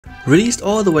Released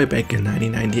all the way back in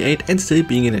 1998 and still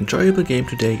being an enjoyable game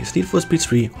today is Need for Speed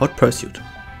 3 Hot Pursuit.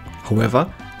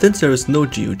 However, since there is no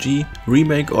GOG,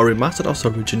 remake or remastered of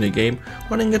the original game,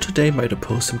 running it today might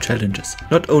pose some challenges,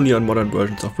 not only on modern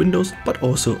versions of Windows but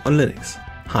also on Linux.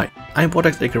 Hi, I'm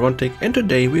Vortex and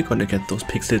today we're gonna get those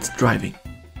pixels driving.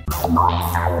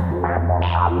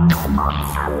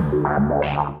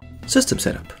 System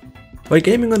setup. While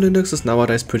gaming on Linux is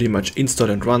nowadays pretty much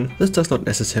install and run, this does not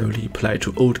necessarily apply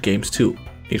to old games too.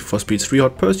 Need for Speed 3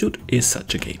 Hot Pursuit is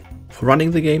such a game. For running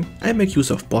the game, I make use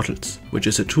of Bottles, which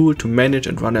is a tool to manage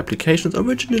and run applications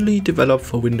originally developed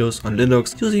for Windows on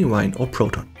Linux using Wine or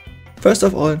Proton. First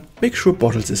of all, make sure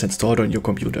Bottles is installed on your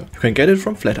computer. You can get it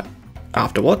from FlatHub.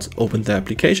 Afterwards, open the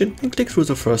application and click through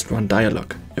the first run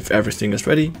dialog. If everything is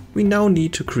ready, we now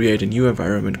need to create a new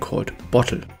environment called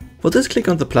Bottle. For this, click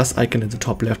on the plus icon in the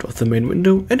top left of the main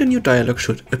window and a new dialog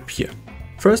should appear.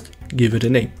 First, give it a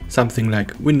name. Something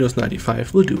like Windows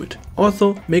 95 will do it.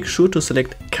 Also, make sure to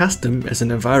select Custom as an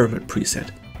environment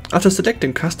preset. After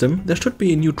selecting Custom, there should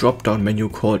be a new drop-down menu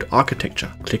called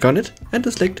Architecture. Click on it and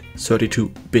select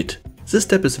 32-bit. This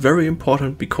step is very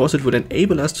important because it will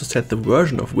enable us to set the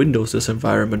version of Windows this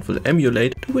environment will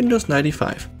emulate to Windows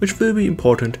 95, which will be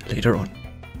important later on.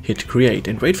 Hit Create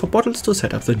and wait for Bottles to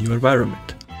set up the new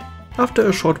environment. After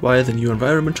a short while, the new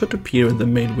environment should appear in the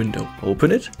main window. Open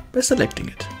it by selecting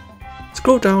it.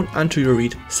 Scroll down until you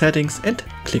read Settings and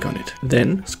click on it.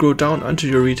 Then scroll down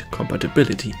until you read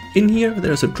Compatibility. In here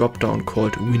there is a drop-down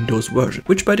called Windows Version,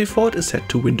 which by default is set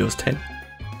to Windows 10.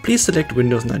 Please select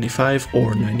Windows 95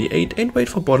 or 98 and wait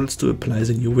for Bottles to apply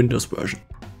the new Windows version.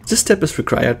 This step is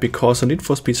required because the Need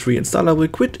for Speed 3 installer will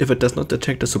quit if it does not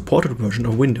detect a supported version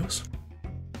of Windows.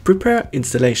 Prepare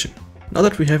installation. Now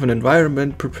that we have an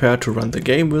environment prepared to run the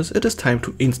game with, it is time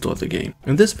to install the game.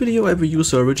 In this video I will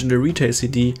use the original retail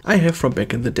CD I have from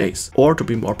back in the days, or to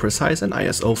be more precise an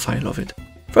ISO file of it.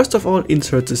 First of all,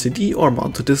 insert the CD or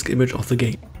mount the disk image of the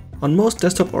game. On most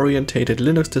desktop-orientated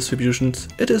Linux distributions,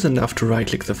 it is enough to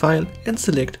right-click the file and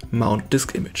select Mount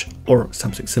Disk Image, or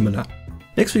something similar.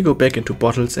 Next we go back into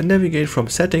Bottles and navigate from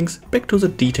Settings back to the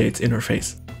Details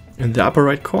interface. In the upper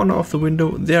right corner of the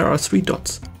window there are 3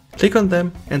 dots. Click on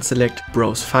them and select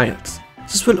Browse Files.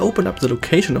 This will open up the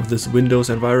location of this Windows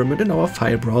environment in our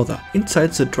file browser,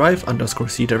 inside the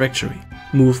drive_c directory.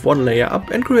 Move one layer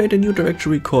up and create a new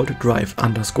directory called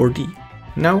drive_d.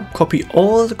 Now copy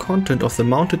all the content of the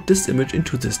mounted disk image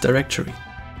into this directory.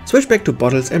 Switch back to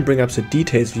Bottles and bring up the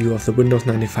details view of the Windows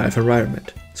 95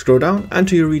 environment. Scroll down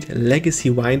until you read Legacy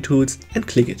Wine Tools and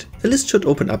click it. A list should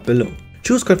open up below.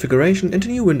 Choose Configuration and a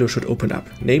new window should open up,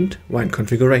 named Wine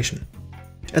Configuration.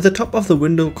 At the top of the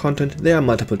window content there are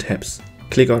multiple tabs.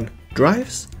 Click on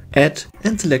Drives, Add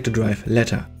and select the drive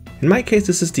letter. In my case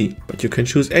this is D, but you can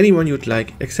choose any one you'd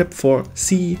like except for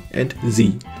C and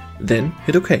Z. Then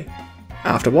hit OK.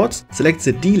 Afterwards, select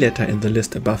the D letter in the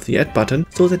list above the Add button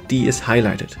so that D is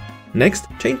highlighted. Next,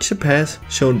 change the path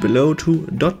shown below to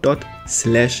 /drive_d.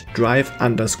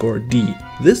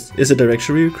 This is a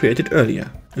directory we created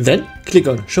earlier. Then click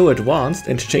on Show Advanced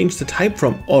and change the type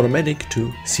from Automatic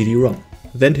to CD-ROM.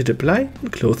 Then hit Apply and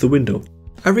close the window.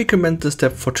 I recommend this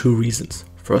step for 2 reasons.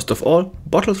 First of all,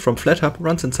 Bottles from FlatHub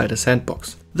runs inside a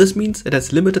sandbox. This means it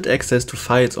has limited access to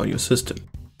files on your system.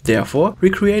 Therefore, we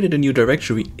created a new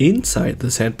directory inside the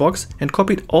sandbox and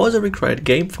copied all the required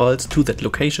game files to that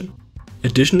location.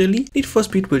 Additionally, Need for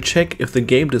Speed will check if the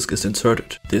game disk is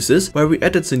inserted. This is why we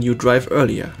added the new drive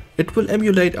earlier. It will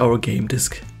emulate our game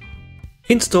disk.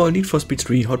 Install Need for Speed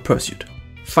 3 Hot Pursuit.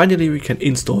 Finally, we can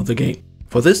install the game.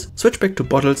 For this, switch back to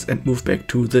Bottles and move back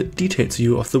to the Details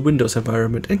view of the Windows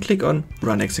environment and click on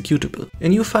Run Executable. A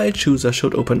new file chooser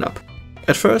should open up.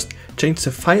 At first, change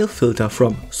the file filter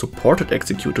from Supported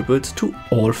Executables to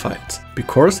All Files,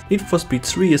 because Need for Speed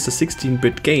 3 is a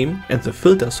 16-bit game and the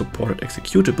filter Supported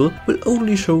Executable will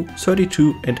only show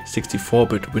 32 and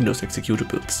 64-bit Windows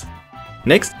executables.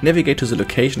 Next, navigate to the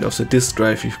location of the disk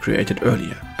drive we've created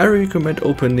earlier. I recommend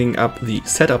opening up the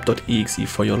setup.exe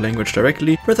for your language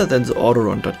directly rather than the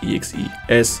autoron.exe,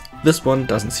 as this one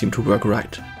doesn't seem to work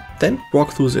right. Then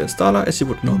walk through the installer as you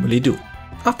would normally do.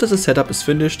 After the setup is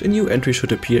finished, a new entry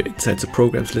should appear inside the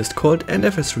programs list called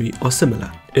NFS3 or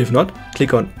similar. If not,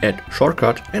 click on Add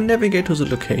Shortcut and navigate to the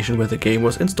location where the game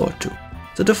was installed to.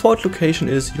 The default location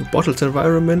is your Bottles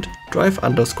environment,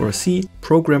 drive_c,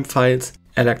 program files,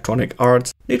 Electronic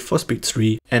Arts, Need for Speed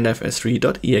 3,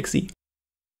 NFS3.exe.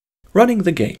 Running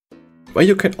the game. While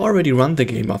you can already run the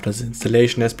game after the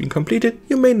installation has been completed,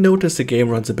 you may notice the game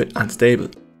runs a bit unstable.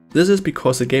 This is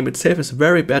because the game itself is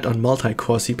very bad on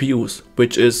multi-core CPUs,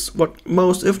 which is what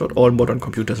most if not all modern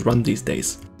computers run these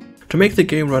days. To make the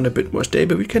game run a bit more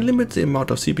stable, we can limit the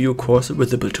amount of CPU cores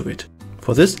visible to it.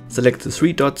 For this, select the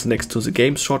 3 dots next to the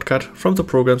games shortcut from the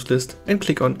programs list and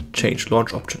click on Change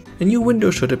Launch option. A new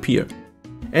window should appear.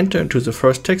 Enter into the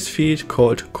first text field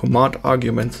called Command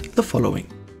Arguments the following: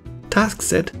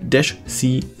 taskset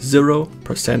 -C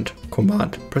 0%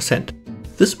 command %.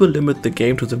 This will limit the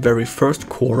game to the very first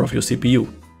core of your CPU.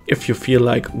 If you feel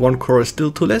like one core is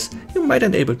still too less, you might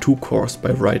enable 2 cores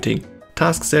by writing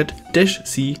taskset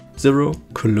 -C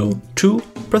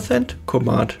 0:2%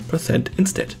 command %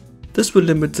 instead. This will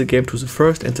limit the game to the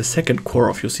first and the second core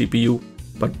of your CPU,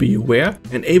 but be aware,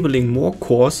 enabling more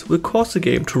cores will cause the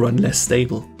game to run less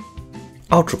stable.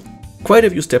 Outro. Quite a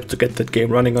few steps to get that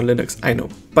game running on Linux, I know,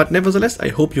 but nevertheless I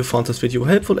hope you found this video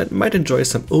helpful and might enjoy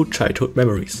some old childhood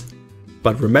memories.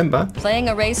 But remember, playing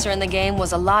a racer in the game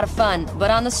was a lot of fun,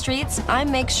 but on the streets, I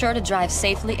make sure to drive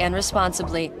safely and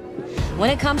responsibly. When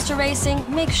it comes to racing,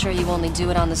 make sure you only do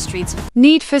it on the streets.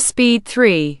 Need for Speed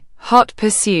 3. Hot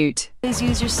Pursuit. Please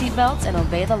use your seatbelts and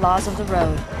obey the laws of the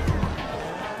road.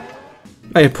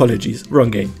 my apologies,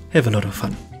 wrong game. Have a lot of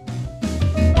fun.